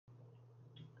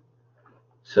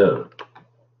So,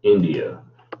 India,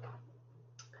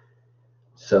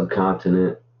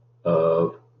 subcontinent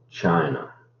of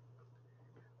China,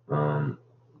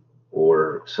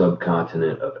 or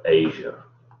subcontinent of Asia.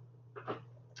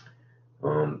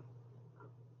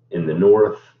 In the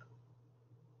north,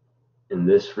 in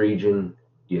this region,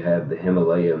 you have the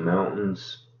Himalaya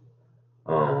Mountains,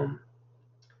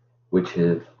 which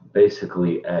have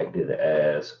basically acted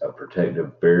as a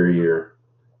protective barrier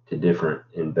to different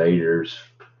invaders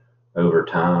over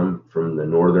time from the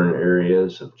northern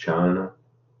areas of China.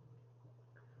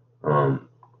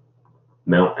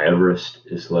 Mount Everest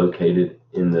is located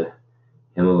in the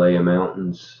Himalaya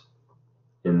Mountains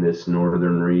in this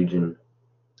northern region,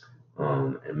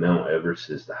 and Mount Everest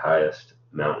is the highest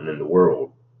mountain in the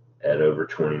world at over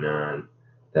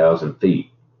 29,000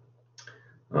 feet.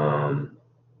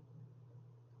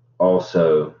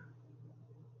 Also,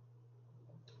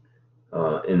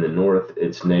 in the north,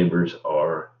 its neighbors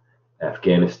are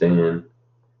Afghanistan,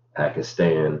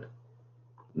 Pakistan,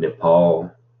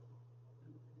 Nepal,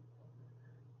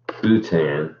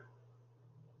 Bhutan,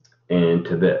 and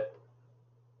Tibet.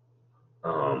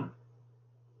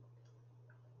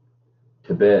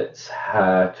 Tibet's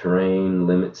high terrain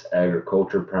limits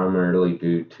agriculture primarily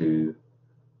due to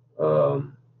the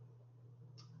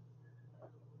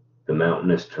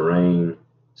mountainous terrain.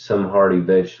 Some hardy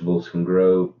vegetables can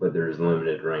grow, but there is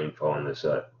limited rainfall in this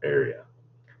area.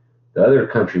 The other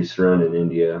countries surrounding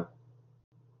India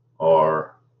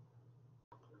are,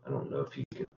 I don't know if you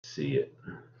can see it.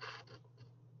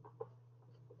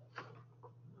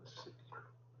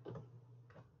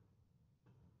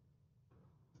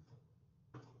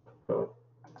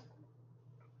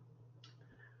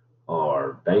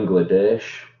 Are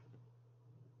Bangladesh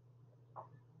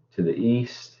to the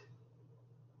east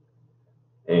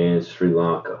and Sri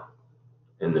Lanka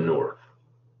in the north.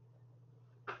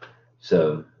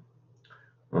 So,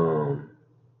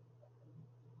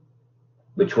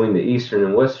 between the eastern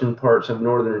and western parts of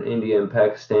northern India and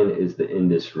Pakistan is the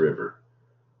Indus River.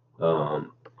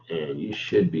 And you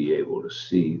should be able to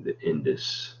see the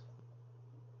Indus.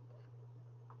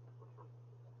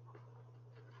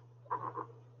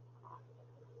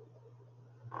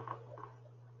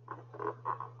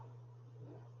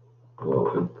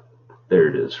 Well, there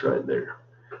it is right there.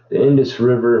 The Indus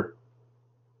River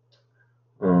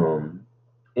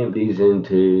empties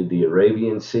into the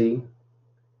Arabian Sea,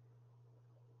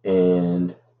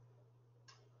 and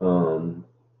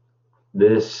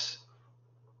this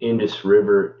Indus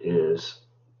River is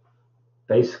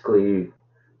basically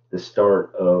the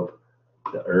start of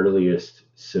the earliest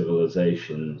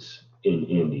civilizations in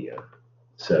India.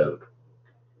 So,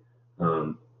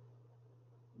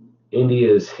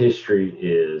 India's history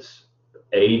is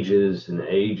ages and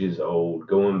ages old,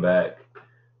 going back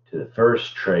to the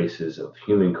first traces of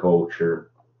human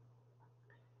culture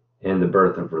and the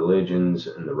birth of religions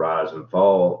and the rise and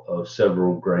fall of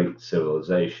several great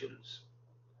civilizations.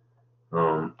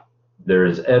 There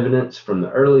is evidence from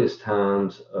the earliest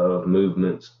times of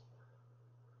movements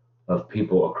of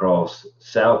people across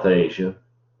South Asia,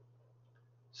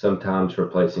 sometimes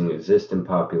replacing existing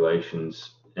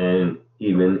populations and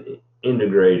even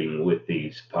integrating with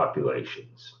these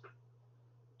populations.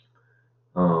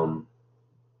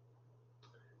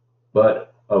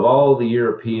 But of all the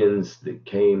Europeans that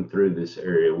came through this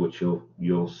area, which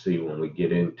you'll see when we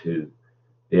get into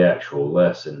the actual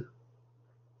lesson,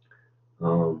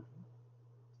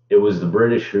 it was the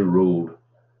British who ruled,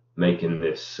 making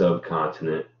this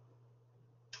subcontinent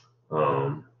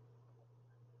the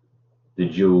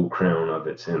jewel crown of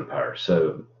its empire.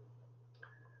 So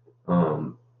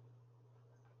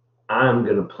I'm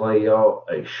going to play y'all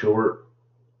a short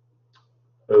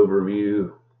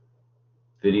overview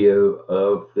video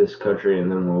of this country, and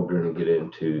then we're going to get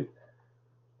into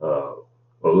a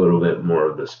little bit more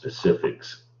of the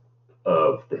specifics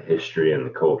of the history and the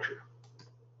culture.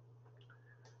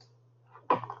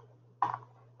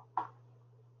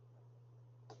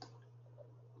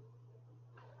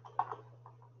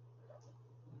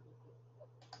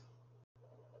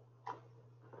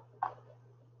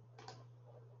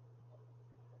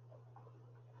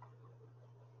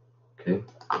 Okay.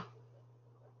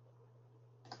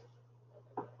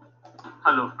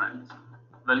 Hello friends,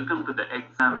 welcome to the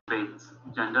Exam Pains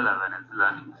General Awareness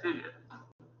Learning Series.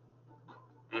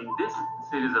 In this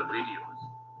series of videos,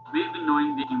 we'll be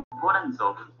knowing the importance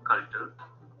of culture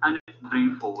and its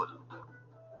brief overview.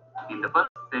 In the first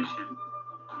session,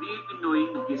 we'll be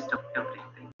knowing the gist of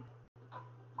everything.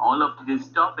 All of these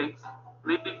topics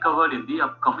will be covered in the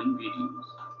upcoming videos.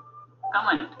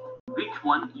 Comment which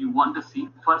one you want to see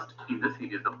first in the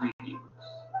series of videos.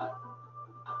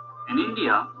 In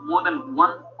India, more than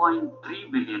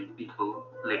 1.3 billion people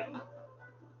live.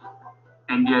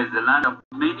 India is a land of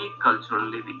many cultural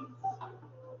livings.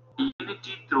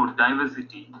 Unity through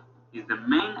diversity is the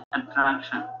main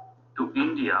attraction to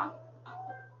India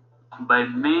by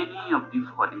many of the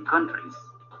foreign countries.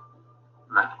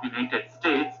 Like United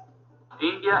States,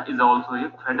 India is also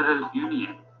a federal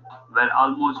union where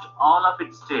almost all of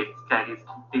its states carries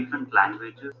different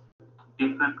languages,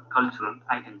 different cultural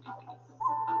identities.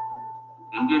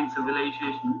 Indian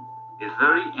civilization is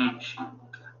very ancient.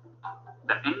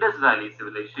 The Indus Valley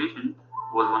civilization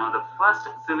was one of the first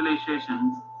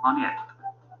civilizations on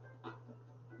earth.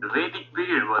 The Vedic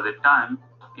period was a time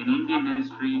in Indian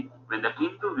history when the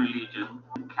Hindu religion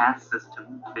and caste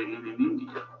system began in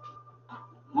India.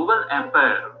 Mughal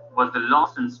Empire was the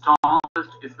last and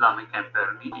strongest Islamic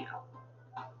empire in India.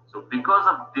 So because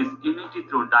of this unity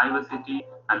through diversity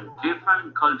and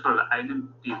different cultural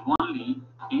identities only,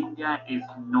 India is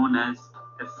known as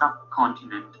a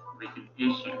subcontinent within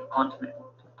Asian continent.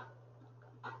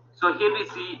 So here we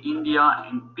see India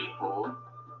in people,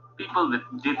 people with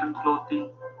different clothing,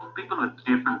 people with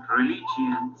different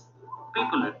religions,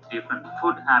 people with different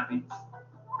food habits,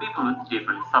 people with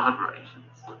different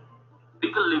celebrations,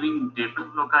 people living in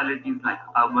different localities like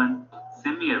urban,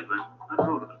 semi-urban, and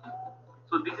rural.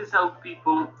 So this is how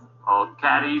people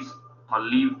carries or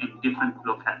live in different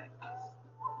localities.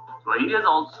 So India is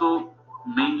also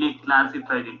mainly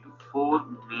classified into four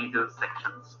major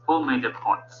sections, four major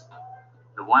parts.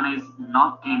 The one is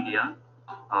North India.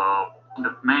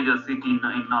 The major city in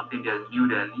North India is New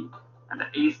Delhi, and the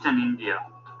Eastern India,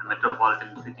 the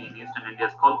metropolitan city in Eastern India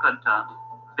is Kolkata.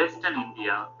 Western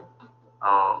India,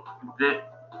 uh, the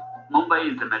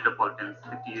Mumbai is the metropolitan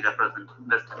city, represents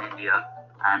Western India,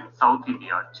 and South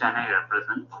India, Chennai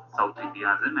represents South India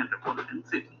as a metropolitan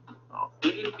city.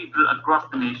 Indian people across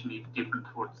the nation eat different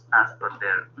foods as per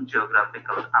their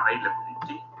geographical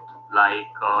availability.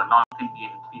 Like North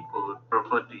Indian people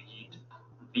prefer to eat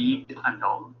wheat and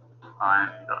all,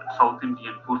 and South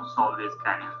Indian foods always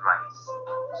carries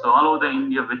rice. So all over the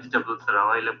India, vegetables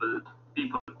are available.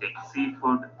 People take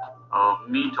seafood,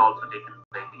 meat also taken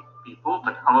by people.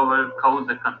 But however, cows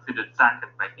are considered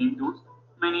sacred by Hindus,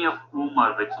 many of whom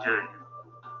are vegetarian.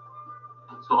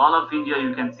 So all of India,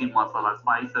 you can see masala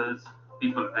spices,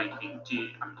 people drinking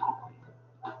tea and coffee.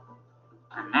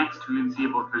 And next, we will see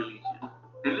about religion.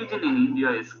 Religion in India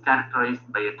is characterized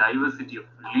by a diversity of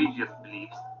religious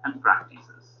beliefs and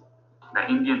practices. The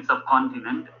Indian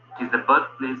subcontinent is the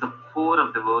birthplace of four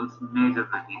of the world's major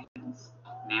religions,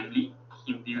 namely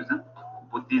Hinduism,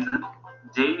 Buddhism,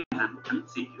 Jainism, and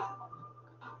Sikhism.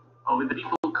 With the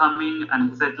people coming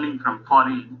and settling from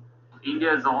foreign,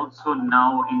 India is also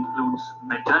now includes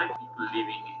majority people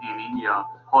living in India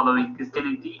following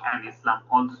Christianity and Islam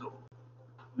also.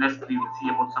 Next, we will see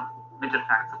about some major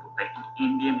facts about the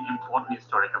Indian important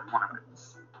historical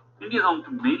monuments. India is home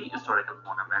to many historical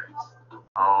monuments.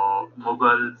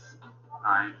 Mughals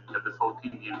and the South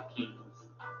Indian kings,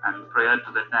 and prior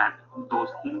to that, those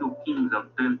Hindu kings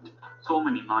have built so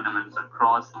many monuments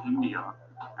across India.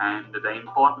 And the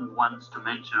important ones to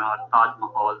mention are Taj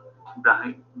Mahal,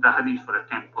 Brihadishwara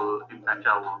Temple in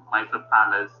Tanjavur, Mysore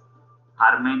Palace,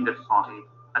 Harmandir Sahib,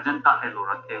 Ajanta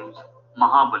Ellora Caves,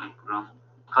 Mahabalipuram,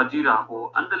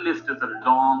 Khajuraho, and the list is a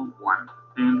long one.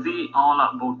 We will see all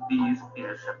about these in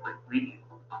a separate video.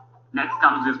 Next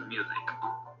comes is music,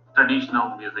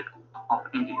 traditional music of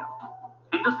India.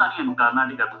 Hindustani and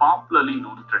Carnatic are popularly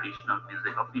known traditional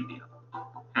music of India.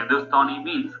 Hindustani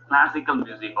means classical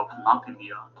music of North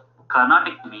India.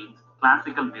 Carnatic means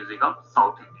classical music of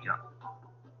South India.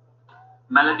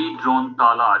 Melody, drone,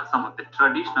 tala are some of the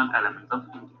traditional elements of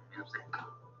Indian music.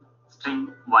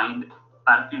 String, wind,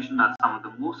 percussion are some of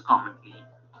the most commonly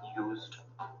used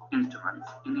instruments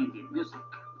in Indian music.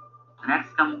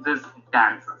 Next comes this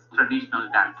dances, traditional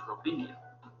dances of India.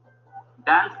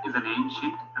 Dance is an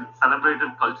ancient and celebrated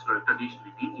cultural tradition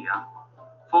in India.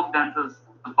 Folk dances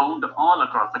abound all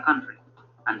across the country,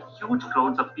 and huge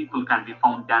crowds of people can be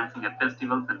found dancing at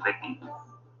festivals and weddings.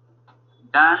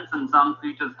 Dance and song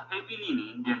features heavily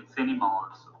in Indian cinema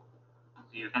also. So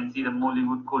you can see the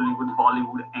Mollywood, Kollywood,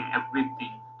 Bollywood, and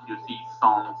everything. You see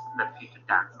songs that feature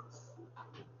dances.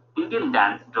 Indian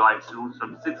dance draws its roots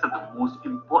from six of the most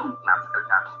important classical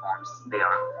dance forms. They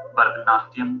are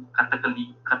Bharatanatyam,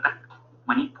 Kathakali, Kathak,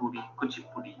 Manipuri,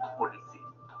 Kuchipudi, Odissi.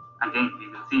 Again, we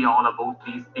will see all about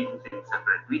these things in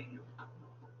separate video.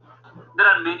 There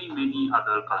are many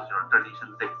other cultural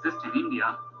traditions that exist in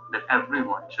India that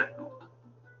everyone should know,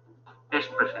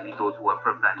 especially those who are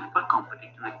preparing for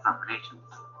competitive examinations.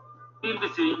 We'll be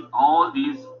seeing all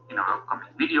these in our upcoming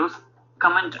videos.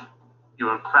 Comment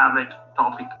your favorite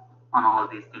topic on all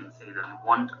these things. Either you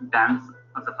want dance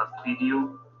as the first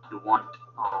video, you want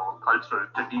cultural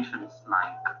traditions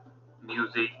like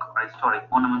music or historic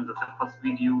monuments as the first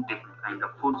video, different kind of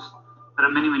foods. There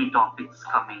are many topics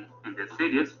coming in this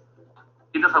series.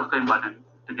 Hit the subscribe button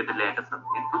to get the latest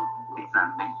update from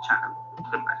Exam Bench channel.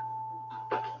 Goodbye.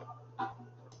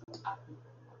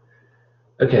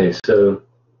 Okay, so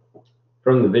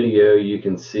from the video you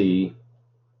can see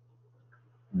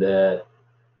that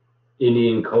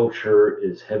Indian culture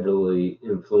is heavily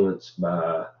influenced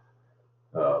by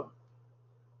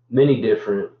many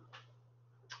different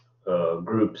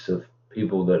groups of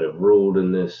people that have ruled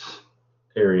in this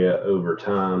area over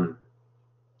time,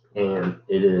 and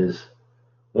it is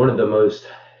one of the most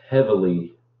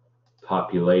heavily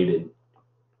populated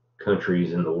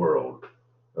countries in the world.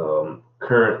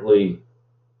 Currently,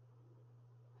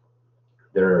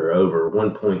 there are over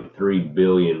 1.3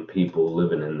 billion people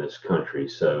living in this country,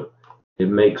 so it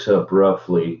makes up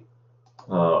roughly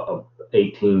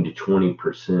 18 to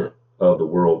 20% of the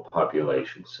world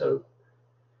population. So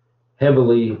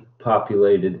heavily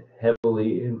populated,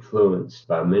 heavily influenced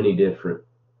by many different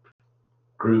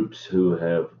groups who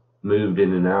have moved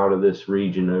in and out of this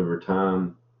region over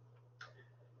time.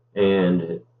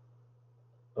 And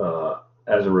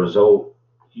as a result,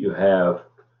 you have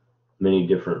many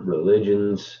different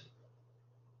religions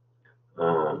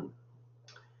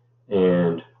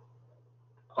and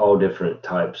all different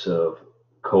types of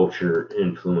culture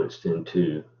influenced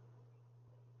into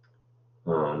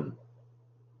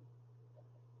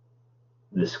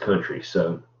this country.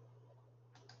 So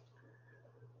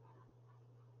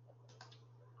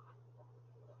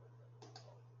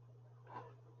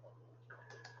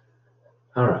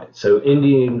all right, so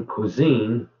Indian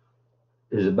cuisine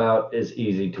is about as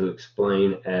easy to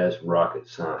explain as rocket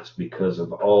science because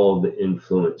of all the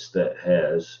influence that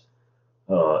has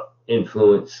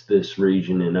influenced this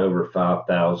region in over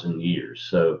 5,000 years.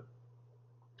 So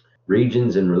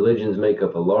regions and religions make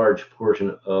up a large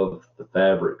portion of the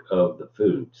fabric of the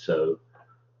food. So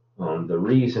the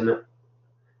reason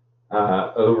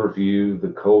I overview the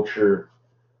culture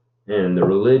and the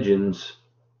religions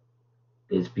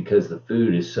is because the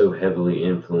food is so heavily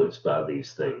influenced by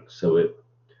these things. So it,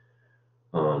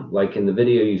 like in the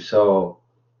video you saw,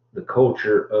 the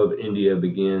culture of India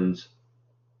begins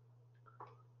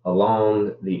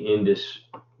along the Indus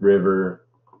River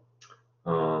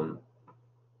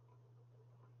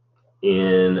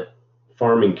in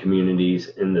farming communities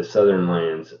in the southern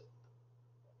lands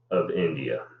of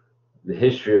India. The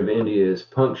history of India is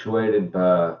punctuated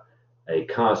by a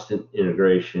constant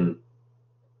integration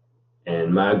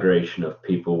and migration of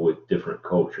people with different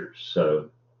cultures. So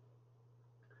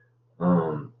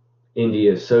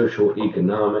India's social,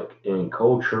 economic, and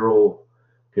cultural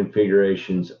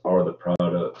configurations are the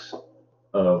products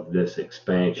of this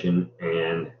expansion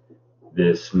and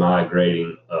this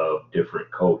migrating of different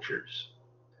cultures.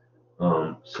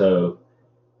 So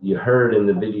you heard in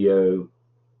the video,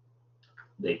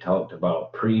 they talked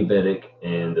about pre-Vedic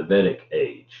and the Vedic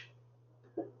age.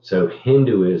 So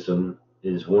Hinduism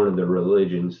is one of the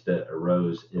religions that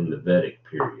arose in the Vedic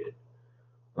period.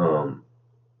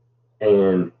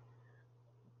 And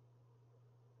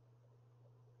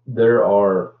there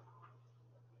are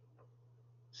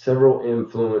several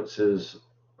influences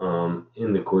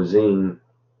in the cuisine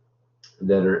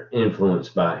that are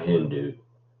influenced by Hindu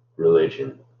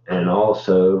religion, and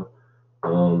also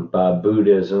by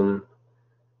Buddhism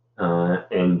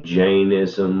and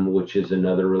Jainism, which is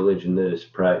another religion that is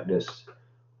practiced.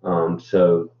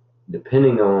 So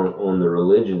depending on the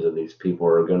religions of these people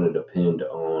are going to depend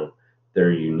on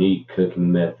their unique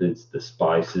cooking methods, the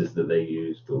spices that they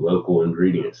use, the local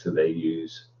ingredients that they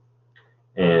use,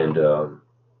 and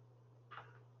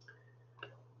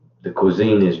the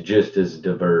cuisine is just as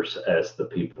diverse as the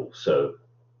people. So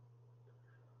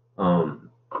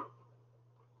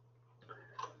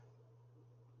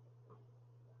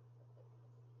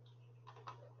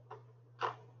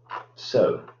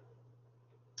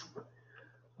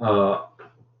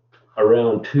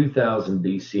around 2000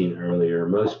 BC and earlier,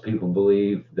 most people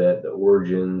believe that the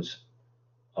origins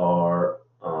are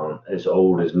as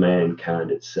old as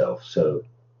mankind itself. So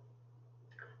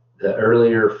the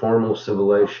earlier formal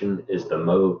civilization is the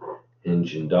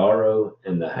Mohenjo-daro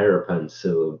and the Harappan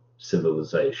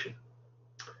civilization.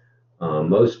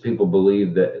 Most people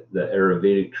believe that the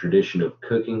Ayurvedic tradition of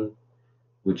cooking,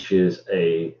 which is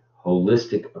a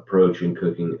holistic approach in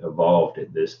cooking, evolved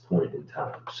at this point in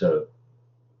time. So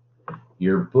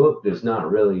your book does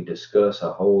not really discuss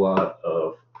a whole lot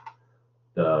of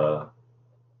the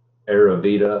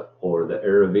Ayurveda or the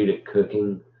Ayurvedic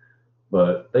cooking,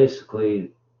 But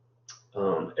basically,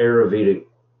 Ayurvedic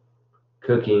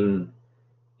cooking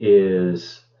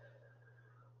is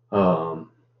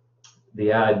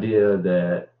the idea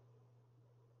that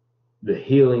the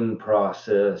healing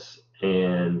process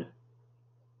and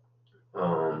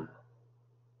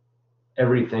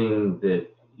everything that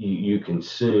you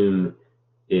consume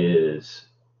is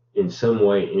in some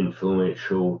way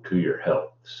influential to your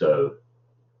health. So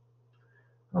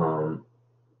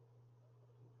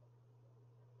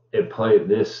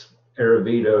this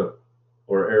Ayurveda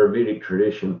or Ayurvedic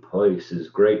tradition places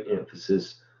great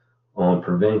emphasis on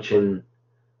prevention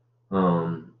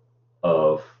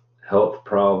of health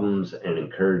problems and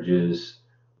encourages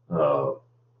the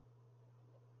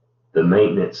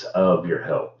maintenance of your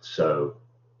health. So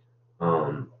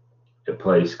it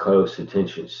pays close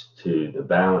attention to the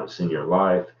balance in your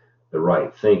life, the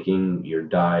right thinking, your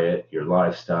diet, your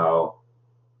lifestyle.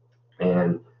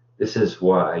 And this is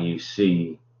why you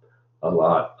see a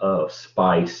lot of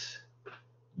spice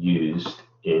used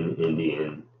in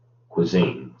Indian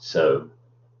cuisine. So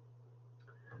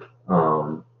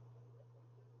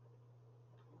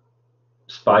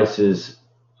spices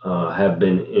have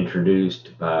been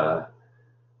introduced by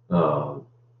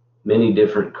many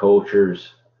different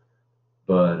cultures,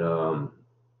 but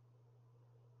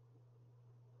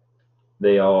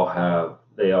it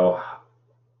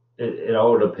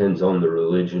all depends on the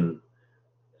religion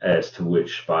as to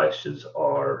which spices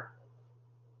are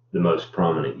the most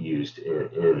prominent used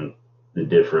in the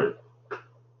different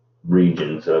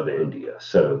regions of India.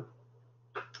 So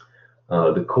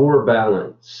the core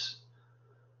balance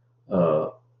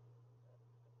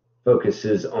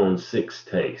focuses on 6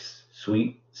 tastes: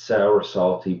 sweet, sour,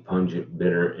 salty, pungent,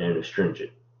 bitter, and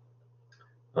astringent.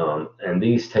 And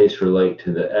these tastes relate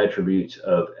to the attributes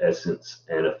of essence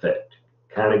and effect.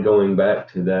 Kind of going back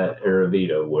to that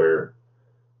Ayurveda where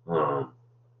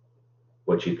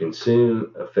what you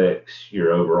consume affects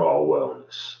your overall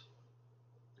wellness.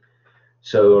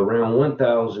 So around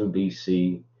 1000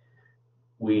 BC,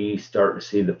 we start to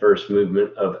see the first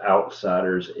movement of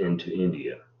outsiders into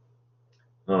India.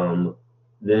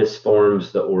 This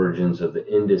forms the origins of the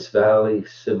Indus Valley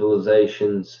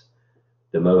civilizations.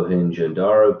 The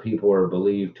Mohenjo-daro people are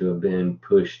believed to have been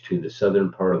pushed to the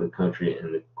southern part of the country,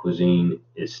 and the cuisine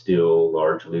is still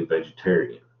largely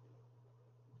vegetarian.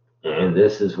 And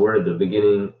this is where the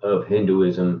beginning of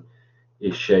Hinduism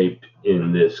is shaped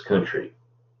in this country.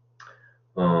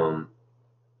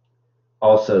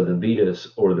 Also, the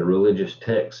Vedas, or the religious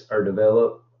texts, are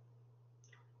developed.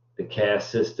 The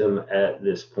caste system at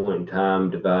this point in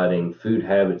time, dividing food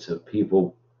habits of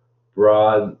people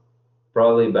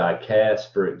broadly by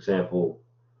caste. For example,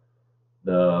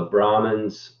 the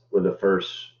Brahmins were the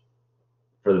first,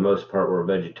 for the most part, were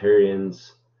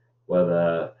vegetarians, while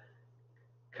the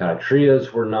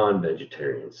Kshatriyas were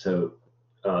non-vegetarians. So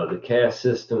the caste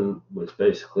system was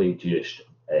basically just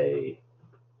a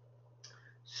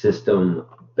system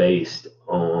based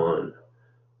on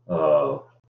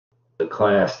the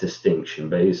class distinction,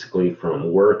 basically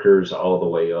from workers all the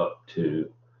way up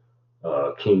to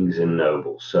kings and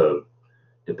nobles. So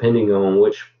depending on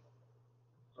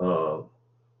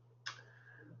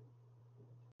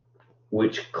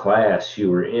which class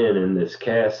you were in this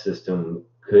caste system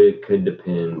could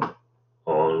depend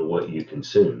on what you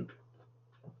consumed.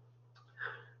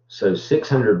 So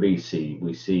 600 BC,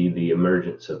 we see the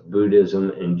emergence of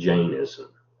Buddhism and Jainism.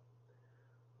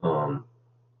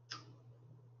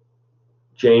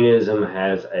 Jainism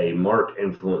has a marked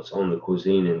influence on the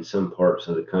cuisine in some parts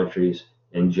of the countries,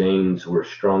 and Jains were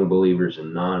strong believers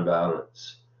in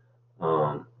nonviolence.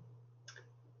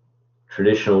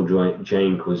 Traditional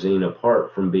Jain cuisine,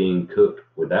 apart from being cooked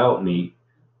without meat,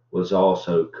 was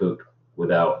also cooked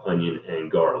without onion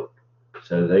and garlic.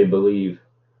 So they believe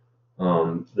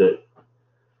that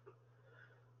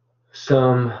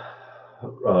some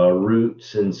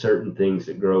roots and certain things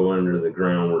that grow under the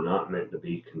ground were not meant to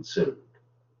be consumed,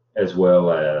 as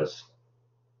well as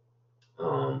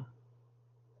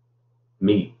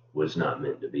meat was not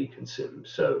meant to be consumed.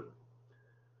 So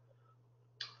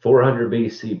 400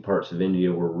 BC, parts of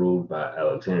India were ruled by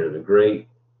Alexander the Great,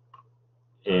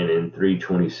 and in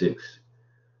 326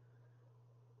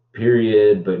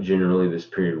 period, but generally this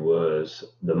period was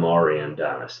the Mauryan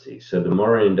dynasty. So the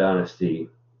Mauryan dynasty,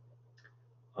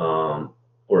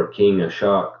 or King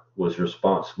Ashok, was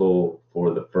responsible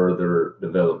for the further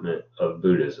development of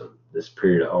Buddhism. This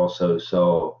period also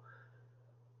saw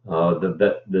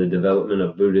the development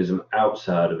of Buddhism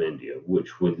outside of India,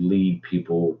 which would lead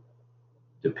people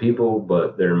to people,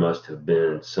 but there must have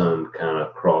been some kind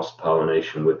of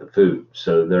cross-pollination with the food.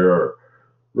 So there are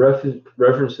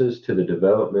references to the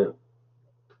development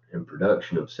and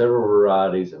production of several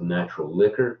varieties of natural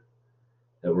liquor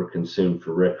that were consumed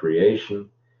for recreation,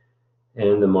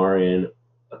 and the Mauryan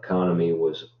economy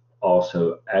was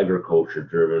also agriculture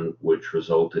driven, which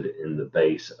resulted in the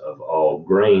base of all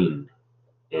grain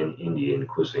in Indian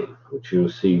cuisine, which you'll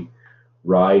see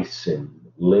rice and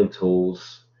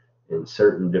lentils and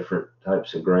certain different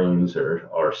types of grains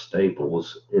are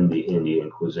staples in the Indian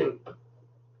cuisine.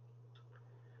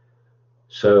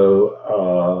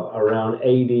 So around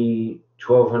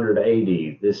 1200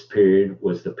 AD, this period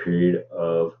was the period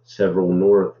of several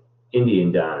North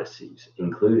Indian dynasties,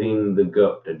 including the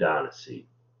Gupta dynasty.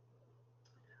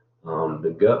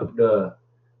 The Gupta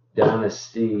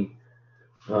dynasty,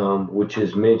 which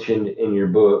is mentioned in your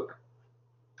book,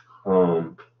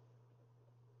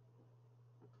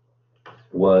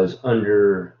 was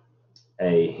under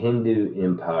a Hindu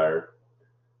empire,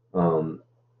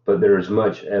 but there is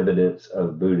much evidence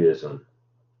of Buddhism.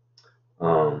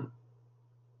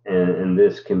 And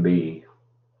this can be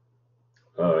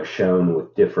shown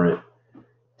with different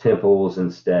temples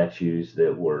and statues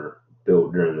that were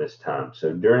built during this time.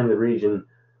 So during the reign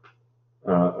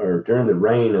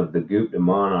of the Gupta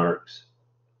monarchs,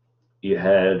 you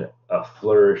had a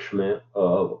flourishment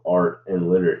of art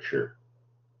and literature.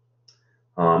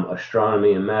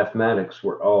 Astronomy and mathematics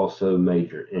were also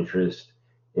major interest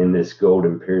in this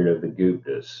golden period of the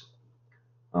Guptas.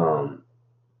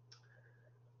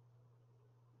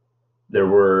 There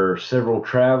were several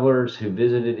travelers who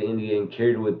visited India and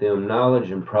carried with them knowledge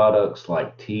and products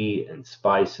like tea and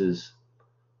spices.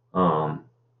 In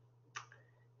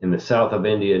the south of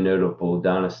India, notable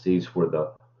dynasties were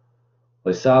the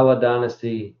Hoysala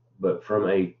dynasty, but from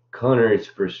a culinary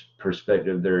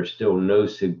perspective, there are still no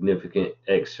significant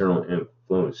external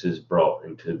influences brought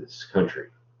into this country.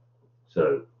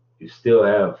 So you still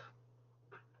have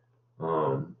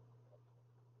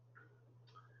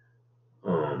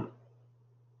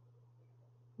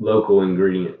local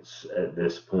ingredients at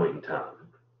this point in time.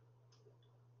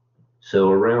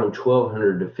 So around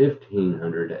 1200 to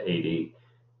 1500 AD,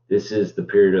 this is the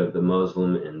period of the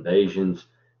Muslim invasions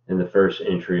and the first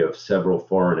entry of several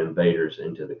foreign invaders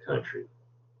into the country.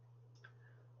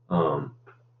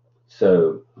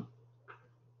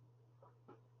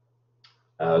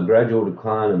 Gradual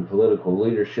decline in political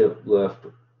leadership left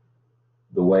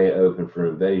the way open for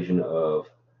invasion of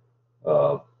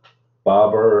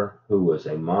Babur, who was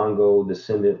a Mongol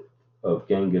descendant of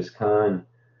Genghis Khan,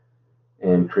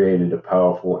 and created a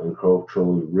powerful and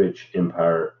culturally rich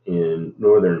empire in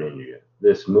northern India.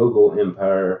 This Mughal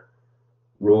empire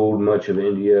ruled much of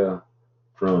India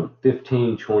from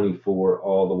 1524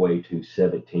 all the way to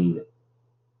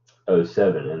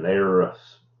 1707, and they were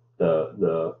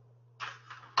the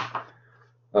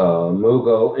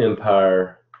Mughal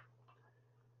empire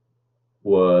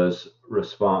was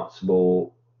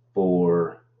responsible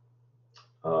for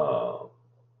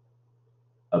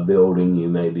a building you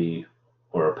may be,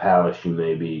 or a palace you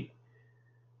may be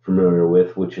familiar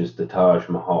with, which is the Taj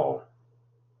Mahal.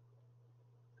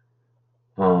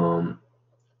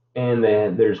 And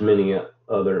there's many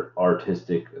other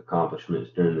artistic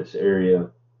accomplishments during this area.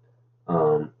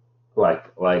 Like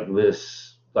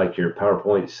your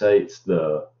PowerPoint states,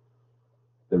 the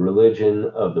religion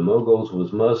of the Mughals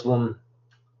was Muslim,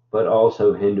 but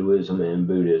also Hinduism and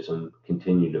Buddhism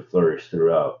continued to flourish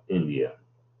throughout India,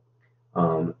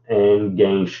 and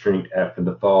gained strength after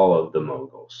the fall of the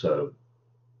Mughals.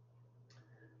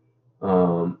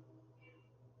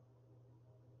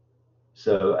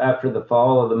 So after the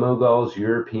fall of the Mughals,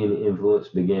 European influence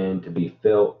began to be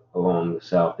felt along the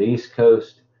southeast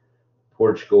coast.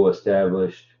 Portugal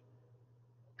established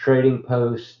trading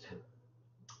posts,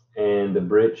 and the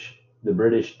British,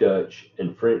 Dutch,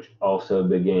 and French also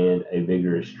began a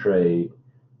vigorous trade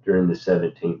during the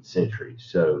 17th century.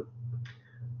 So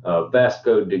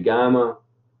Vasco da Gama,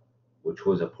 which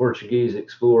was a Portuguese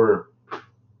explorer,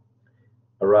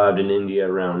 arrived in India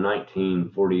around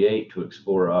 1948 to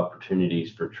explore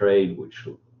opportunities for trade, which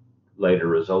later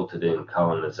resulted in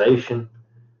colonization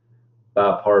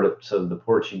by parts of the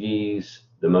Portuguese.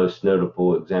 The most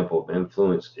notable example of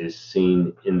influence is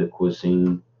seen in the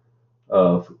cuisine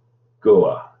of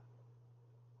Goa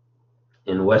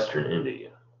in western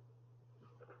India.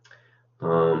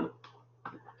 The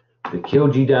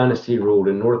Khilji dynasty ruled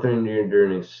in northern India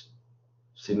during a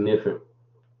significant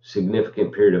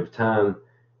period of time,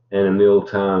 and a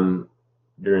mealtime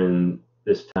during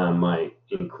this time might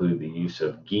include the use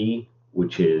of ghee,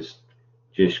 which is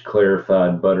just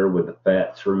clarified butter with the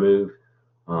fats removed.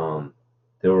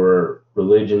 There were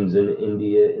religions in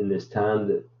India in this time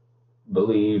that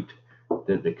believed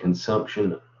that the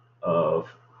consumption of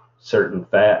certain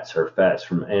fats or fats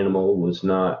from animal was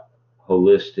not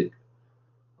holistic,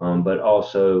 but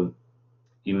also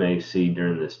you may see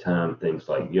during this time things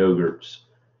like yogurts,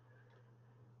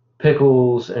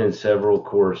 pickles, and several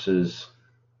courses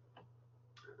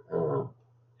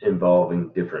involving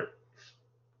different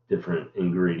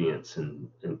ingredients and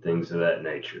things of that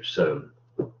nature. So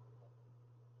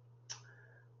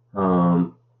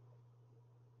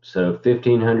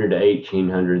 1500 to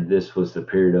 1800, this was the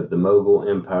period of the Mughal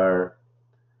Empire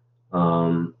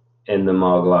and the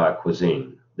Mughlai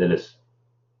cuisine that is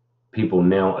people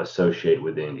now associate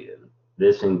with India.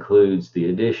 This includes the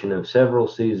addition of several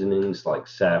seasonings like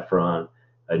saffron,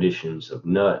 additions of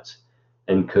nuts,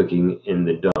 and cooking in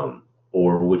the dum,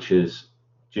 or which is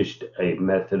just a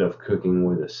method of cooking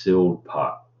with a sealed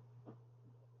pot.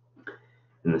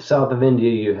 In the south of India,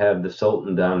 you have the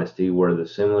Sultan dynasty, where the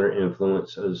similar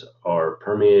influences are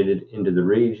permeated into the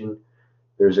region.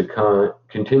 There's a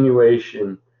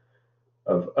continuation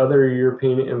of other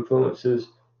European influences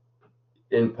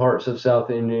in parts of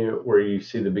South India, where you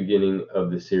see the beginning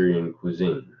of the Syrian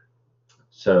cuisine.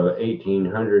 So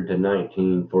 1800 to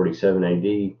 1947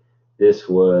 AD, this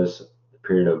was the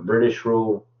period of British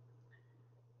rule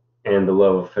and the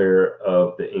love affair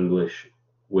of the English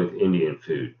with Indian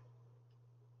food.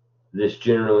 This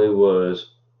generally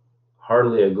was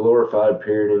hardly a glorified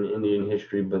period in Indian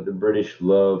history, but the British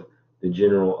loved the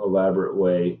general elaborate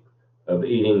way of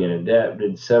eating and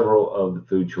adapted several of the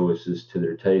food choices to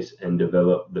their taste and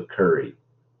developed the curry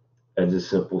as a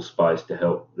simple spice to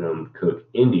help them cook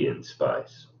Indian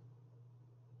spice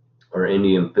or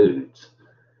Indian foods.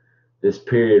 This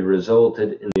period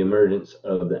resulted in the emergence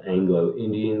of the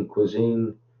Anglo-Indian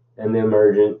cuisine and the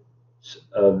emergence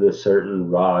of the certain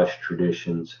Raj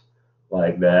traditions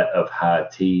like that of high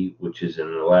tea, which is an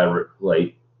elaborate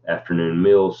late afternoon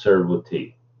meal served with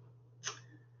tea.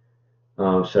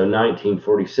 So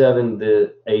 1947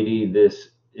 the AD, this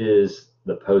is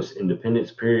the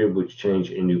post-independence period, which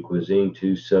changed Indian cuisine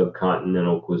to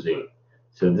subcontinental cuisine.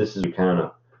 So this is kind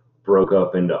of broke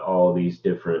up into all these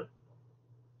different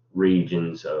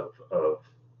regions of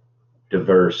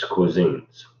diverse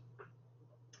cuisines.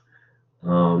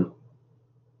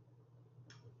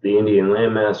 The Indian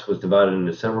landmass was divided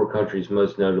into several countries,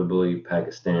 most notably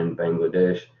Pakistan,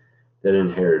 Bangladesh, that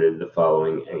inherited the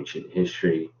following ancient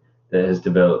history that has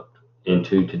developed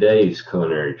into today's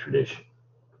culinary tradition.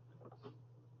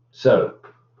 So,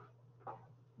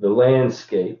 the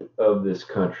landscape of this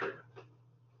country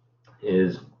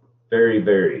is very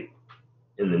varied.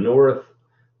 In the north,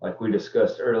 like we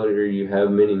discussed earlier, you have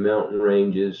many mountain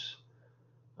ranges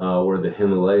where the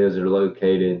Himalayas are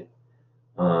located.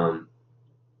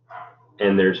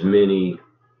 And there's many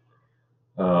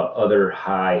other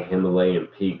high Himalayan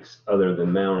peaks other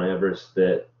than Mount Everest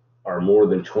that are more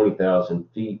than 20,000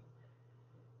 feet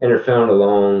and are found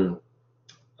along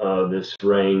this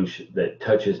range that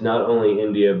touches not only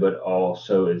India but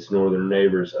also its northern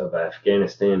neighbors of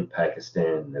Afghanistan,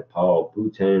 Pakistan, Nepal,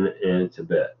 Bhutan, and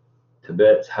Tibet.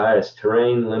 Tibet's highest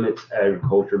terrain limits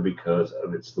agriculture because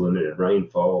of its limited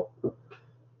rainfall.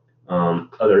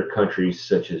 Other countries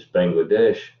such as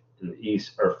Bangladesh in the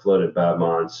east are flooded by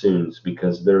monsoons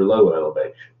because of their low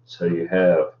elevation. So you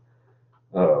have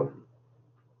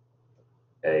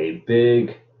a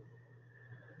big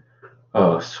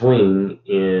swing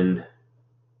in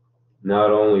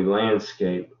not only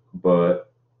landscape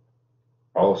but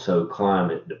also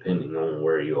climate depending on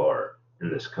where you are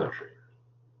in this country.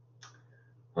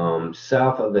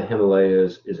 South of the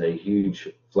Himalayas is a huge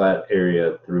flat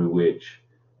area through which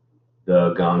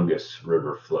the Ganges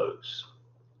River flows.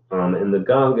 And the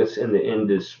Ganges and the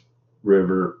Indus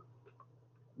River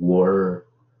were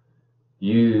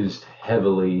used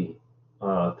heavily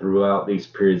throughout these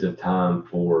periods of time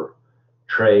for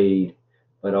trade,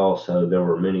 but also there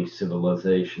were many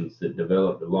civilizations that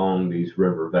developed along these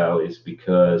river valleys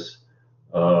because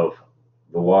of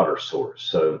the water source.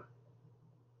 So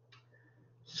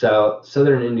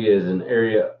southern India is an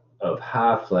area of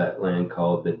high flat land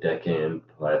called the Deccan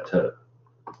Plateau.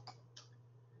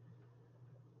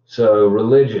 So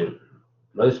religion.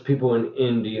 Most people in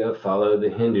India follow the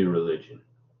Hindu religion.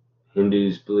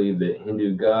 Hindus believe that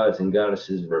Hindu gods and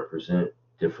goddesses represent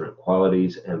different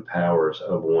qualities and powers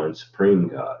of one supreme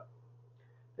god.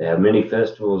 They have many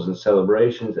festivals and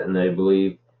celebrations, and they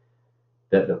believe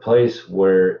that the place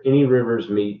where any rivers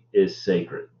meet is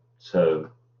sacred. So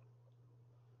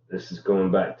this is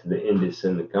going back to the Indus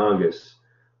and the Ganges,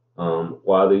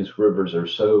 why these rivers are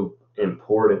so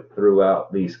important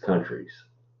throughout these countries.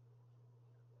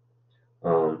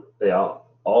 They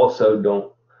also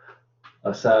don't,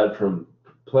 aside from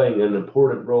playing an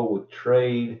important role with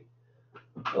trade,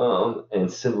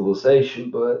 and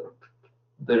civilization, but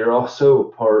they're also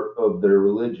a part of their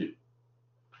religion.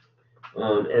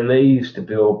 And they used to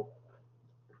build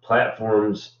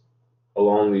platforms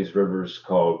along these rivers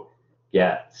called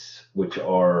ghats, which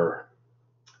are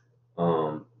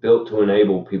built to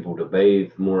enable people to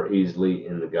bathe more easily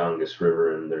in the Ganges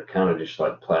River, and they're kind of just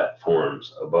like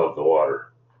platforms above the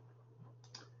water.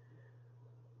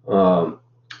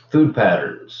 Food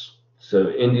patterns. So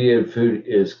Indian food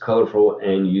is colorful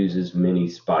and uses many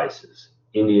spices.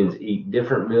 Indians eat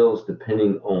different meals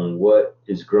depending on what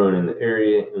is grown in the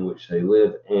area in which they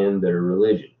live and their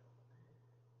religion.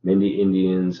 Many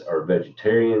Indians are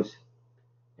vegetarians,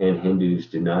 and Hindus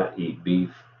do not eat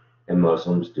beef, and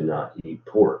Muslims do not eat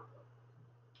pork.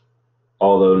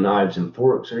 Although knives and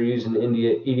forks are used in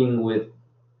India, eating with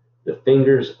the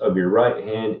fingers of your right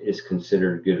hand is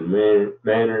considered good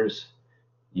manners.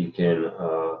 You can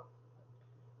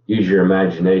use your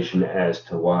imagination as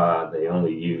to why they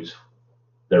only use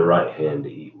their right hand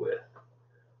to eat with.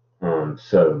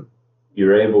 So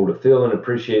you're able to feel and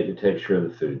appreciate the texture of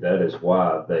the food. That is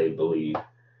why they believe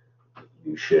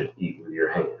you should eat with your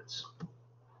hands.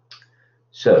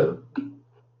 So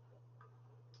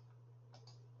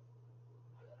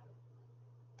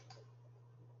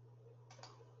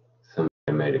somebody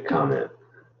made a comment.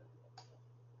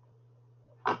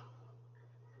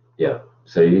 Yeah.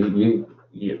 So you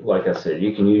like I said,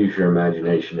 you can use your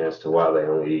imagination as to why they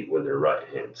only eat with their right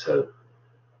hand. So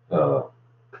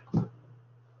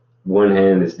one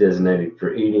hand is designated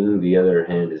for eating, the other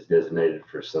hand is designated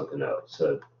for something else.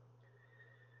 So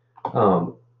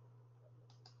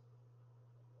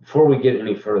before we get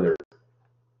any further,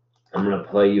 I'm going to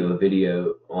play you a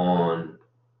video on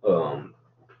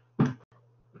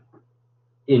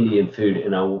Indian food,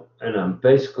 and I'm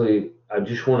basically, I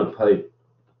just want to play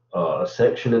a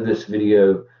section of this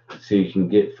video so you can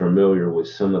get familiar with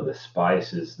some of the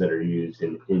spices that are used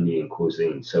in Indian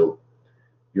cuisine. So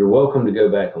you're welcome to go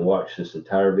back and watch this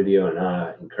entire video, and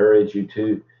I encourage you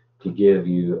to give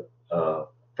you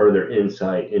further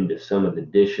insight into some of the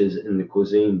dishes in the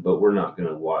cuisine, but we're not going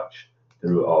to watch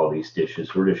through all these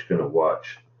dishes. We're just going to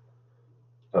watch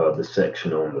the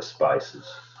section on the spices.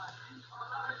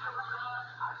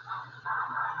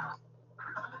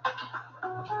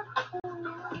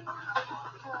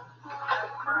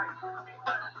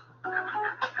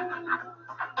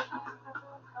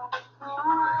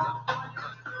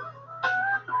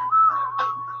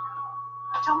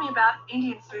 Tell me about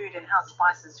Indian food and how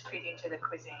spices fit into the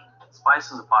cuisine.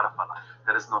 Spice is a part of our life.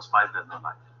 There is no spice, there's no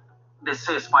life. They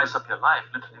say spice up your life.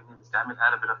 Literally means, damn it,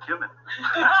 add a bit of cumin.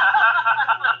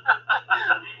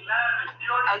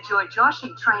 Ajoy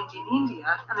Joshi trained in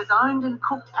India and has owned and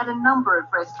cooked at a number of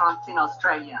restaurants in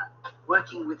Australia.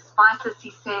 Working with spices,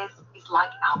 he says, is like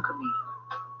alchemy.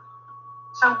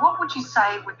 So what would you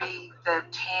say would be the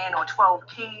 10 or 12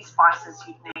 key spices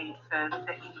you'd need for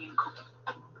the Indian cooking?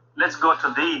 Let's go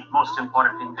to the most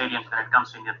important ingredient when it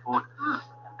comes to Indian food, and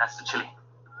that's the chili.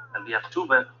 And we have two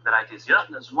varieties here.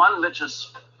 There's one which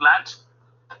is flat,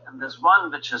 and there's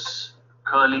one which is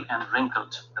curly and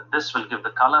wrinkled. And this will give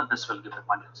the color, this will give the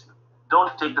pungency.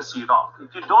 Don't take the seed off.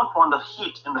 If you don't want the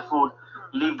heat in the food,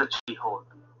 leave the chili whole.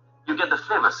 You get the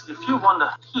flavors. If you want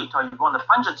the heat or you want the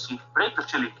pungency, break the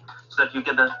chili so that you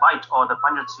get the bite or the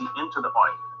pungency into the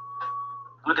oil.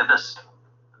 Look at this.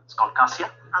 It's called cassia.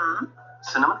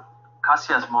 Cinnamon.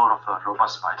 Cassia is more of a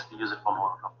robust spice. We use it for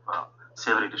more of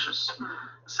savory dishes.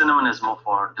 Cinnamon is more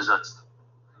for desserts.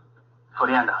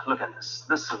 Coriander, look at this.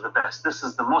 This is the best. This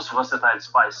is the most versatile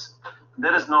spice.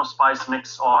 There is no spice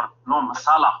mix or no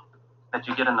masala that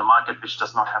you get in the market which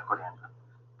does not have coriander.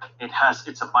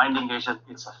 It's a binding agent,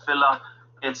 it's a filler,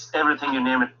 it's everything, you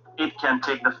name it. It can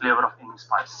take the flavor of any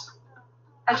spice.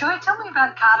 Ajoy, tell me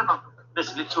about cardamom.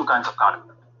 Basically two kinds of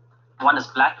cardamom. One is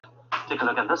black, take a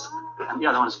look at this, and the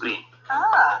other one is green.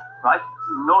 Right?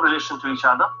 No relation to each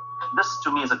other. This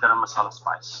to me is a garam masala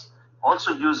spice.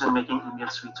 Also used in making Indian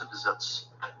sweets or desserts.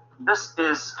 This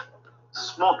is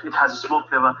smoked, it has a smoke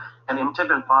flavor, an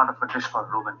integral part of a dish called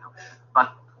Rogan Josh.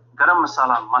 But garam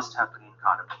masala must have green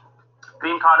cardamom.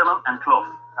 Green cardamom and clove,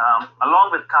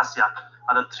 along with cassia,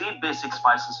 are the three basic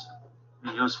spices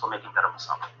we use for making garam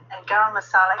masala. And garam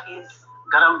masala is?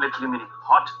 Garam literally meaning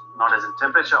hot, not as in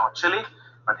temperature or chili,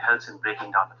 but helps in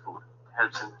breaking down the food,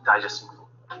 helps in digesting food.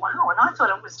 Wow, and I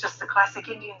thought it was just the classic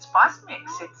Indian spice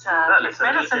mix. It's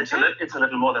medicine too. It's a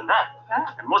little more than that. Yeah.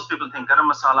 And most people think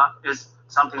garam masala is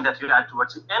something that you add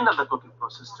towards the end of the cooking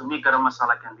process. To me, garam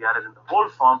masala can be added in the whole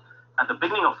form at the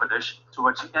beginning of a dish.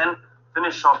 Towards the end,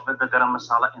 finish off with the garam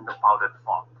masala in the powdered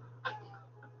form.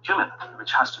 Cumin,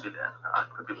 which has to be there. It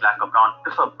could be black or brown.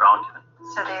 Prefer brown cumin.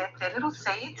 So they're little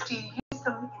seeds. Do you use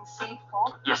them in seed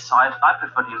form? Yes, I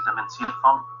prefer to use them in seed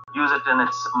form. Use it in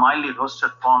its mildly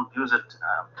roasted form. Use it,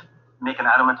 make an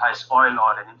aromatized oil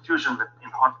or an infusion in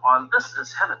hot oil. This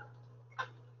is heaven.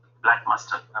 Black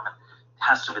mustard, I mean, it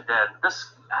has to be there.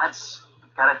 This adds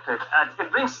character.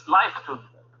 It brings life to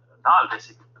dal,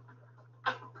 basically.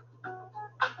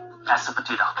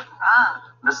 Asafoetida.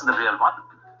 This is the real one.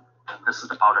 This is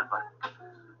the powdered one.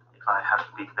 If I have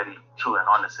to be very true and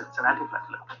honest, it's an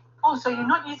anti-inflammatory. Oh, so you're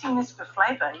not using this for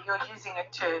flavor, you're using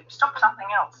it to stop something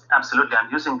else? Absolutely.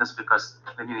 I'm using this because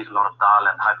when you eat a lot of dal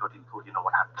and high-protein food, you know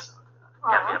what happens. It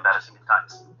can be embarrassing at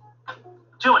times.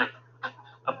 Turmeric.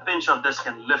 A pinch of this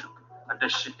can lift a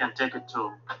dish. It can take it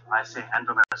to, I say,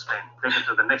 Andromeda Spain. Take it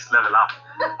to the next level up.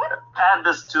 Add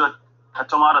this to a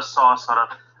tomato sauce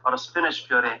or a spinach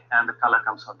puree, and the color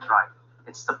comes out dry.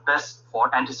 It's the best for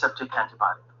antiseptic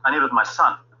antibiotic. Anirudh, my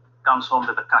son, comes home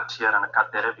with a cut here and a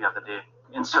cut there every other day.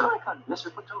 Instead of, yes,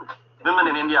 we put turmeric. Women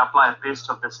in India apply a paste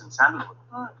of this in sandalwood.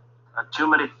 A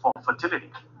turmeric for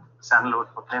fertility, sandalwood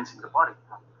for cleansing the body.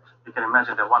 You can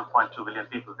imagine there are 1.2 billion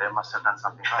people. They must have done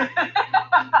something right.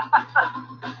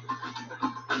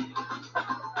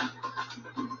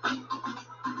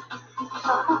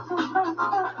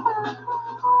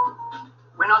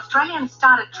 When Australians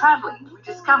started travelling, we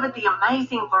discovered the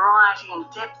amazing variety and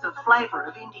depth of flavour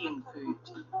of Indian food.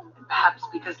 And perhaps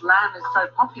because lamb is so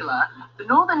popular, the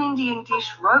Northern Indian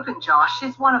dish Rogan Josh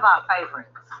is one of our favourites.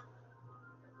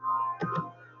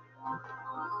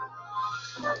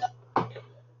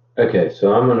 Okay,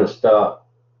 so I'm going to stop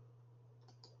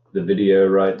the video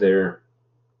right there.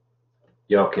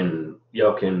 Y'all can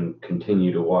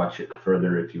continue to watch it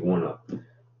further if you want to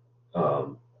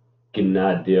get an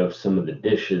idea of some of the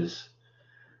dishes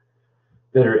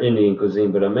that are Indian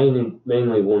cuisine, but I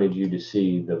mainly wanted you to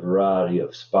see the variety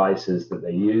of spices that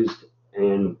they used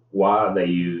and why they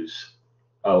use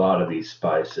a lot of these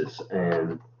spices.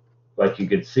 And like you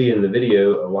could see in the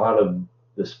video, a lot of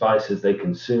the spices they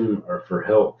consume are for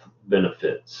health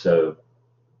benefits. So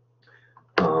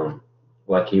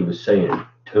like he was saying,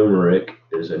 turmeric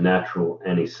is a natural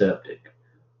antiseptic.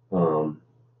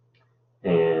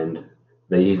 And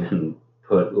they even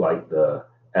put like the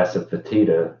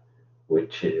asafoetida,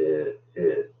 which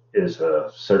is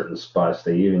a certain spice.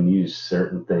 They even use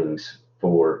certain things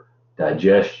for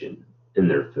digestion in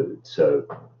their food. So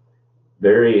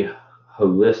very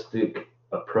holistic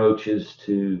approaches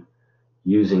to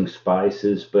using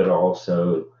spices, but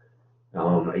also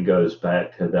it goes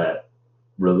back to that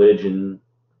religion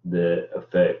that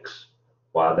affects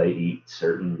why they eat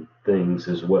certain things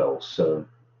as well. So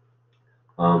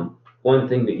one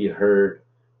thing that you heard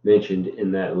mentioned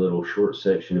in that little short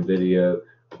section of video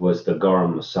was the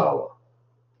garam masala.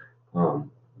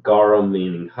 Garam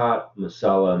meaning hot,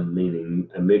 masala meaning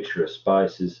a mixture of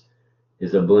spices,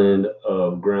 is a blend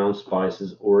of ground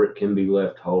spices, or it can be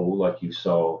left whole like you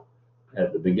saw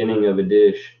at the beginning of a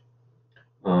dish.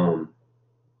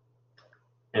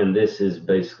 And this is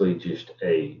basically just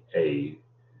a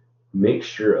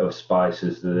mixture of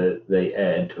spices that they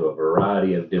add to a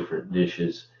variety of different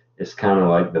dishes. It's kind of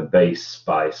like the base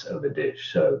spice of a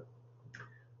dish. So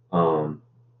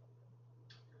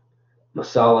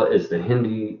masala is the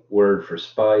Hindi word for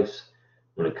spice.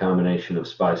 When a combination of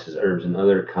spices, herbs, and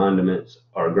other condiments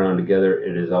are ground together,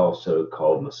 it is also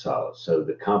called masala. So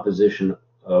the composition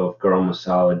of garam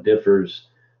masala differs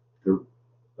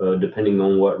depending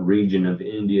on what region of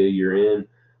India you're in,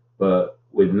 but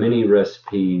with many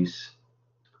recipes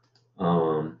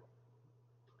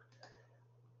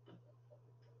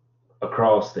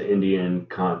across the Indian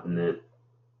continent,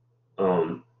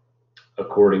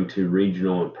 according to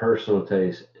regional and personal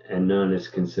taste, and none is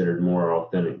considered more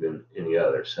authentic than any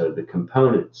other. So the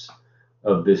components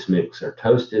of this mix are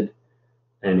toasted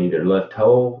and either left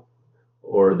whole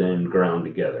or then ground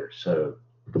together. So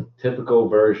typical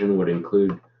version would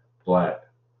include black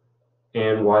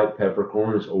and white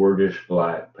peppercorns or just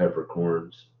black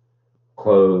peppercorns,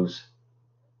 cloves,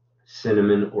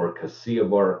 cinnamon or cassia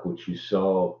bark, which you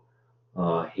saw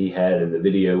he had in the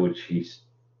video, which he's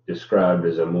described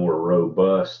as a more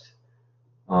robust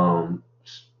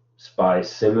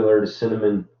spice similar to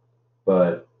cinnamon,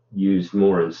 but used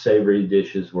more in savory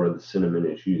dishes, where the cinnamon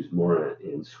is used more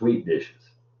in sweet dishes.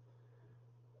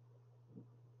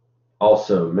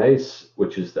 Also mace,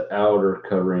 which is the outer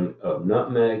covering of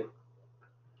nutmeg,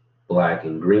 black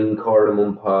and green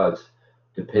cardamom pods.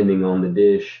 Depending on the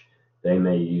dish, they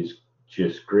may use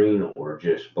just green or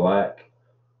just black.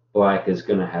 Black is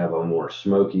going to have a more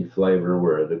smoky flavor,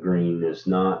 where the green is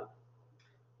not.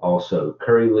 Also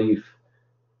curry leaf,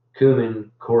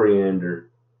 cumin, coriander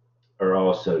are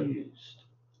also used.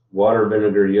 Water,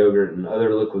 vinegar, yogurt, and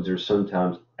other liquids are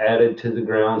sometimes added to the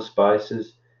ground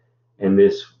spices, and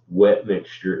this wet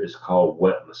mixture is called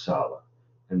wet masala.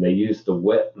 And they use the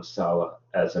wet masala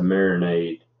as a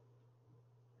marinade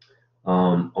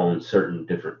on certain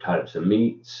different types of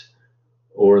meats,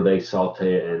 or they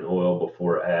saute it in oil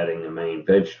before adding a main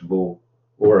vegetable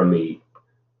or a meat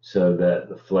so that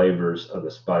the flavors of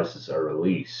the spices are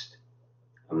released.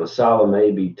 A masala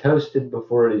may be toasted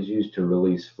before it is used to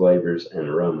release flavors and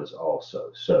aromas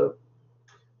also. So,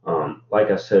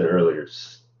 like I said earlier,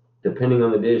 depending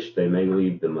on the dish, they may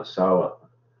leave the masala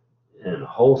in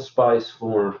whole spice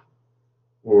form,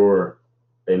 or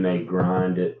they may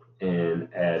grind it and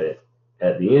add it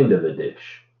at the end of the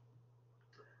dish.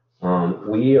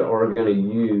 We are going to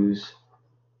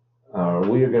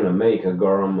make a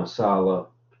garam masala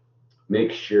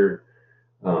mixture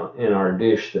in our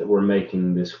dish that we're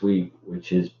making this week,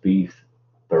 which is beef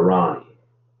biryani.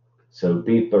 So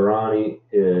beef biryani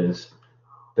is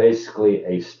basically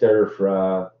a stir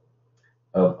fry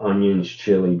of onions,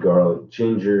 chili, garlic,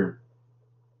 ginger,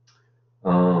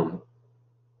 along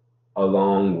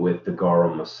with the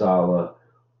garam masala,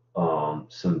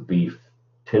 some beef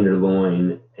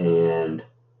tenderloin, and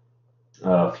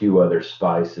a few other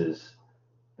spices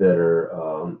that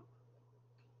are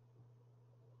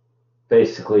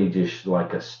basically just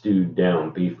like a stewed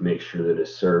down beef mixture that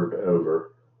is served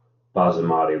over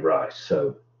basmati rice.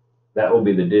 So that will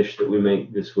be the dish that we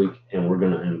make this week, and we're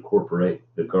going to incorporate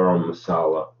the garam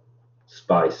masala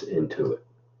spice into it.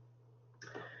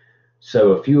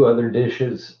 So a few other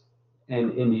dishes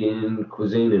in Indian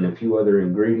cuisine and a few other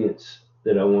ingredients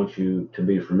that I want you to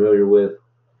be familiar with.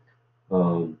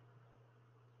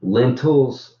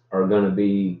 Lentils are going to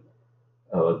be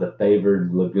the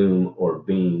favored legume or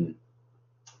bean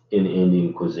in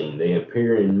Indian cuisine. They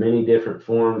appear in many different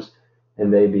forms,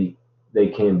 and they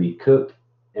can be cooked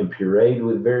and pureed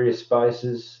with various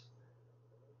spices,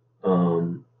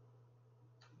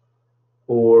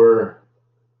 or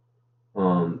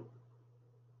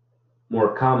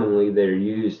more commonly, they're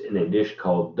used in a dish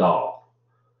called dal.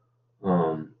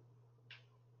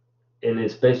 And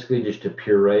it's basically just a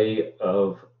puree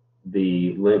of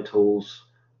the lentils.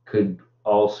 Could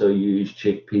also use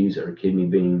chickpeas or kidney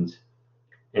beans.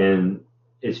 And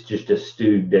it's just a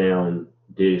stewed down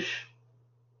dish.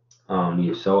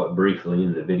 You saw it briefly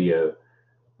in the video,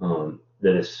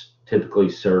 that is typically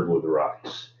served with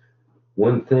rice.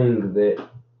 One thing that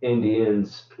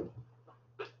Indians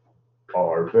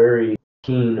are very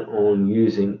keen on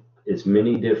using is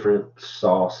many different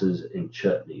sauces and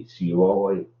chutneys. You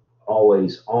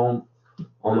almost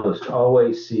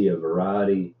always see a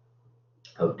variety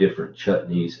of different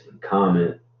chutneys and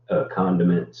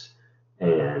condiments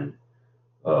and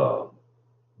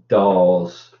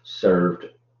dals served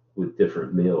with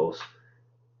different meals,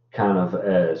 kind of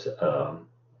as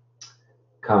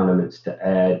condiments to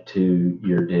add to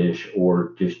your dish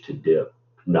or just to dip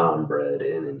naan bread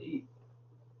in and eat.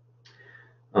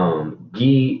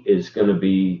 Ghee is going to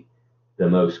be the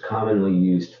most commonly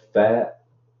used fat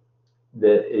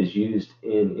that is used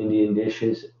in Indian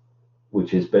dishes,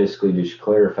 which is basically just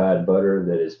clarified butter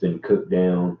that has been cooked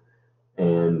down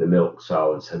and the milk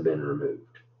solids have been removed.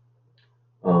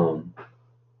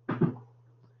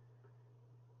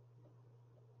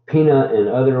 Peanut and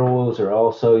other oils are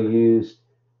also used,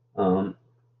 and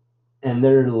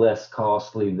they're less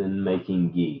costly than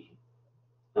making ghee.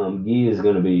 Ghee is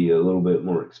going to be a little bit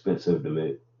more expensive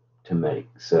to make.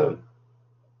 So,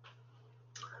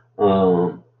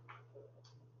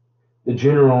 the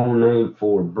general name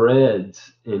for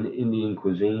breads in Indian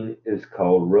cuisine is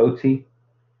called roti,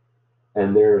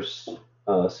 and there's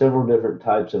several different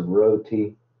types of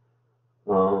roti,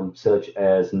 such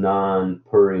as naan,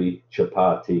 puri,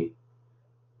 chapati,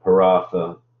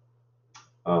 paratha,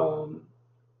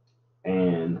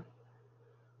 and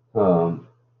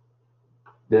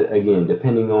again,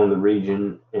 depending on the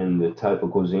region and the type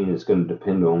of cuisine, it's going to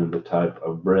depend on the type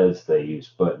of breads they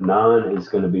use. But naan is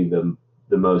going to be the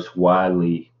most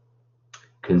widely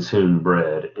consumed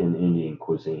bread in Indian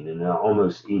cuisine, and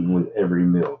almost eaten with every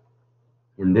meal.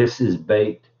 And this is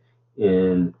baked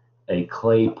in a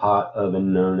clay pot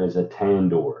oven known as a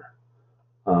tandoor.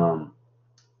 And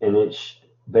it's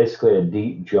basically a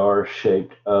deep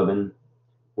jar-shaped oven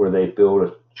where they build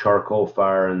a charcoal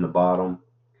fire in the bottom,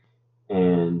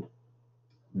 and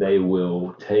they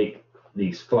will take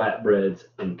these flatbreads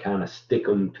and kind of stick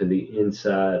them to the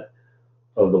inside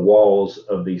of the walls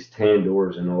of these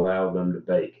tandoors and allow them to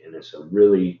bake. And it's a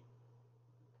really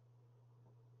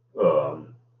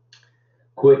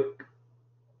quick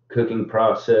cooking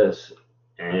process,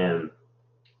 and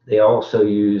they also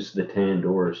use the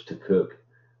tandoors to cook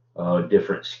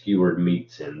different skewered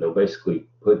meats in. They'll basically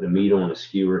put the meat on a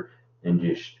skewer and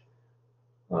just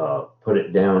put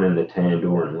it down in the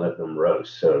tandoor and let them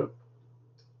roast. So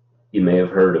you may have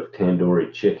heard of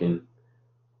tandoori chicken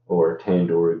or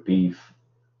tandoori beef.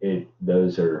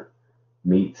 Those are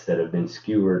meats that have been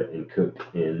skewered and cooked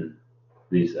in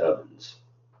these ovens.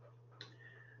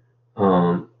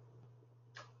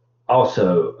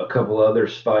 Also, a couple other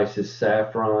spices.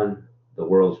 Saffron, the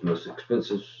world's most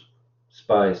expensive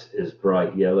spice, is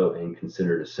bright yellow and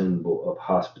considered a symbol of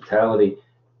hospitality.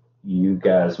 You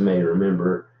guys may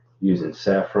remember using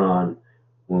saffron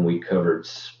when we covered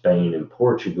Spain and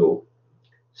Portugal.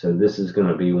 So this is going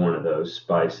to be one of those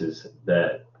spices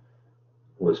that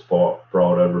was brought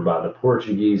over by the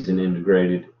Portuguese and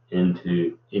integrated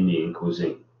into Indian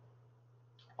cuisine.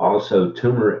 Also,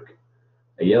 turmeric,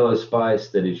 a yellow spice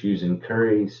that is used in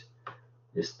curries,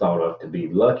 is thought of to be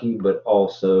lucky, but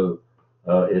also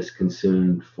is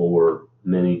consumed for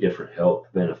many different health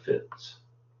benefits.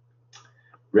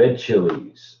 Red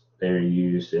chilies, they're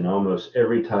used in almost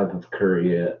every type of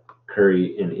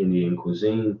curry in Indian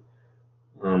cuisine,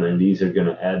 and these are going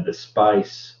to add the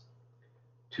spice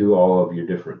to all of your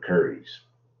different curries.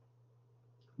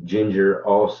 Ginger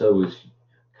also is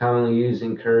commonly used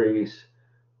in curries,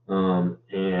 and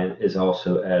is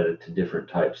also added to different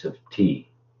types of tea.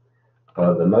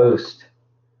 The most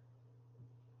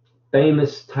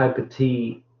famous type of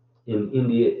tea in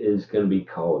India is going to be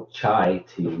called chai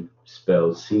tea,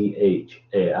 spelled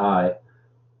C-H-A-I,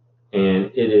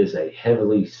 and it is a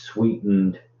heavily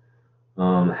sweetened,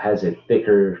 has a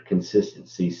thicker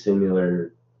consistency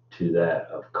similar to that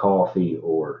of coffee,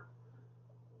 or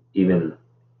even,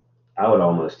 I would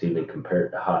almost even compare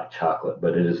it to hot chocolate,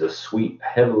 but it is a sweet,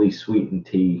 heavily sweetened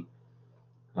tea,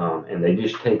 and they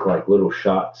just take like little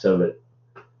shots of it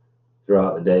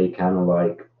throughout the day, kind of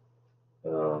like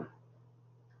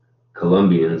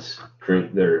Colombians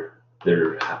drink their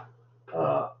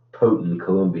potent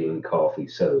Colombian coffee.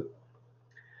 So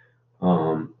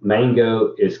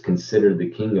mango is considered the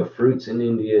king of fruits in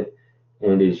India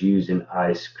and is used in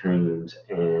ice creams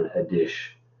and a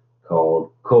dish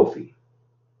called kulfi.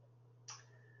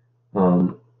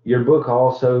 Your book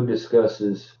also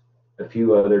discusses a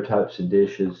few other types of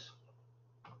dishes,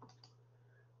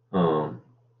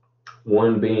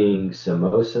 one being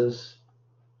samosas,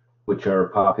 which are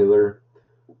popular,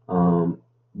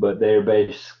 but they're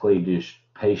basically just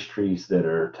pastries that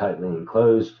are tightly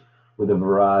enclosed with a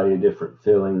variety of different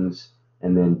fillings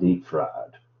and then deep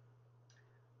fried.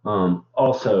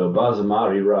 Also,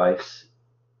 basmati rice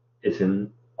is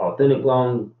an authentic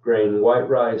long grain white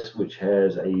rice which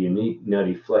has a unique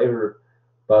nutty flavor.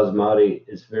 Basmati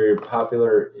is very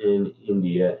popular in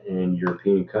India and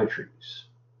European countries.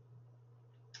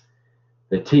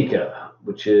 The tikka,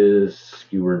 which is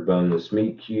skewered boneless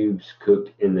meat cubes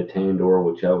cooked in the tandoor,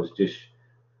 which I was just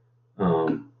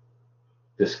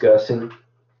discussing.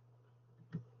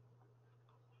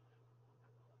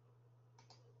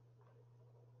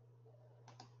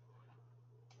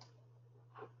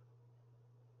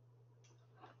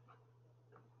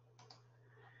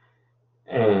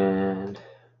 And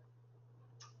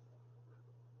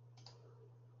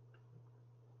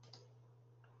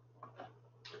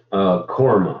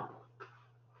korma,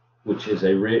 which is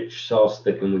a rich sauce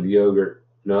thickened with yogurt,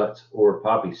 nuts, or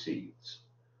poppy seeds.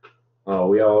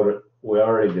 We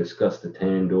already discussed the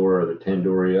tandoor or the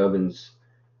tandoori ovens.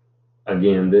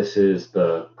 Again, this is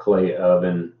the clay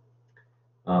oven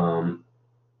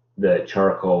that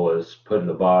charcoal is put in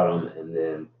the bottom, and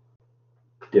then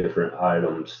different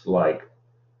items like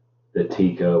the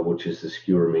tikka, which is the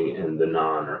skewer meat, and the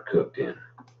naan are cooked in.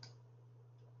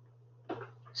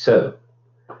 So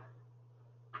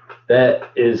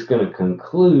that is going to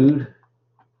conclude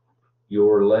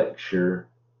your lecture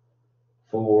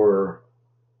for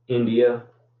India.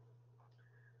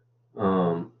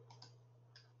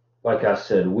 Like I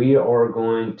said, we are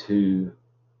going to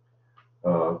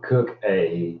cook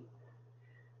a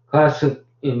classic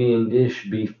Indian dish,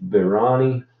 beef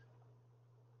biryani,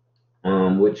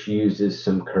 which uses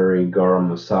some curry garam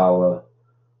masala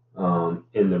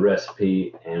in the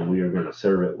recipe, and we are going to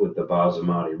serve it with the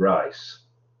basmati rice.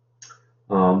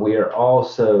 We are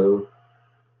also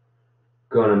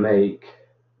going to make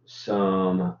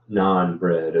some naan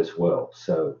bread as well.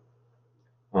 So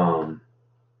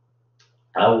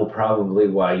I will probably,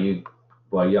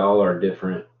 while y'all are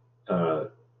different,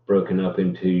 broken up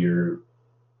into your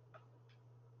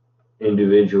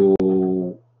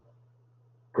individual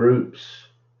groups,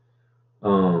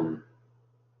 or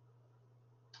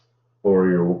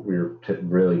you're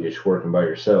really just working by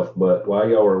yourself. But while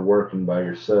y'all are working by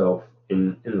yourself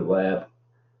in the lab,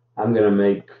 I'm going to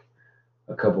make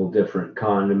a couple different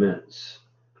condiments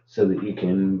so that you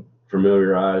can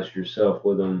familiarize yourself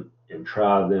with them and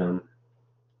try them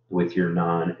with your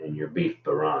naan and your beef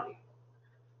biryani.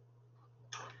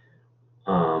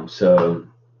 So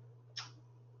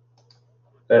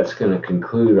that's going to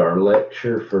conclude our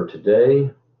lecture for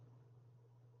today.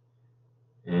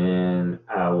 And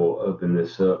I will open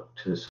this up to